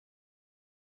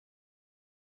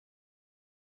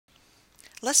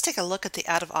Let's take a look at the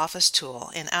Out of Office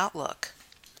tool in Outlook.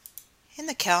 In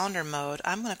the calendar mode,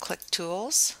 I'm going to click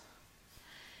Tools,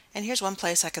 and here's one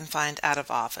place I can find Out of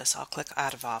Office. I'll click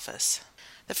Out of Office.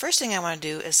 The first thing I want to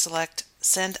do is select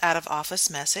Send Out of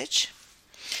Office Message,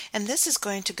 and this is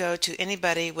going to go to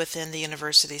anybody within the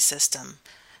university system.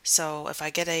 So if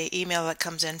I get an email that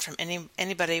comes in from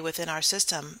anybody within our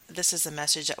system, this is the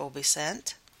message that will be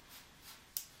sent.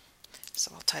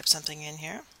 So I'll type something in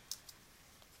here.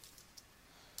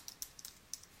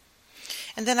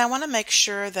 And then I want to make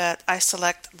sure that I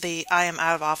select the I am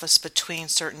out of office between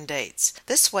certain dates.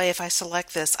 This way, if I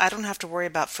select this, I don't have to worry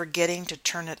about forgetting to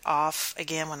turn it off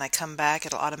again when I come back.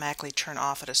 It'll automatically turn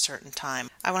off at a certain time.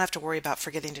 I won't have to worry about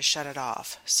forgetting to shut it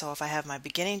off. So if I have my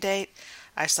beginning date,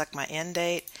 I select my end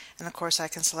date, and of course I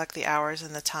can select the hours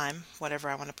and the time, whatever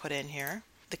I want to put in here.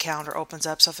 The calendar opens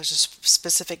up, so if there's a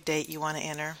specific date you want to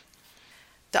enter.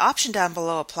 The option down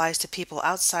below applies to people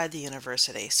outside the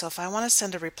university. So if I want to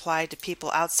send a reply to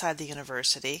people outside the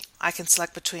university, I can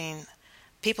select between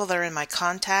people that are in my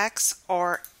contacts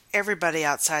or everybody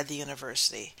outside the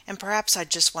university. And perhaps I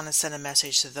just want to send a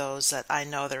message to those that I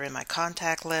know they're in my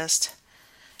contact list.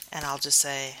 And I'll just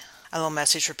say a little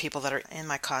message for people that are in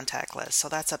my contact list. So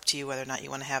that's up to you whether or not you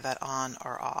want to have that on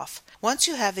or off. Once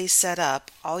you have these set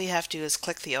up, all you have to do is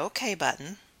click the OK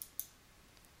button.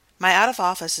 My Out of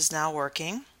Office is now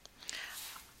working.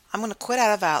 I'm going to quit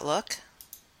out of Outlook.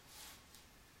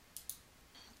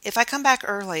 If I come back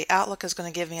early, Outlook is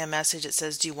going to give me a message that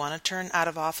says, do you want to turn out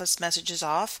of office messages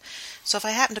off? So if I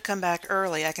happen to come back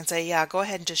early, I can say, yeah, go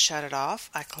ahead and just shut it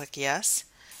off. I click yes,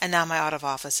 and now my out of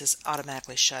office is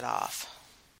automatically shut off.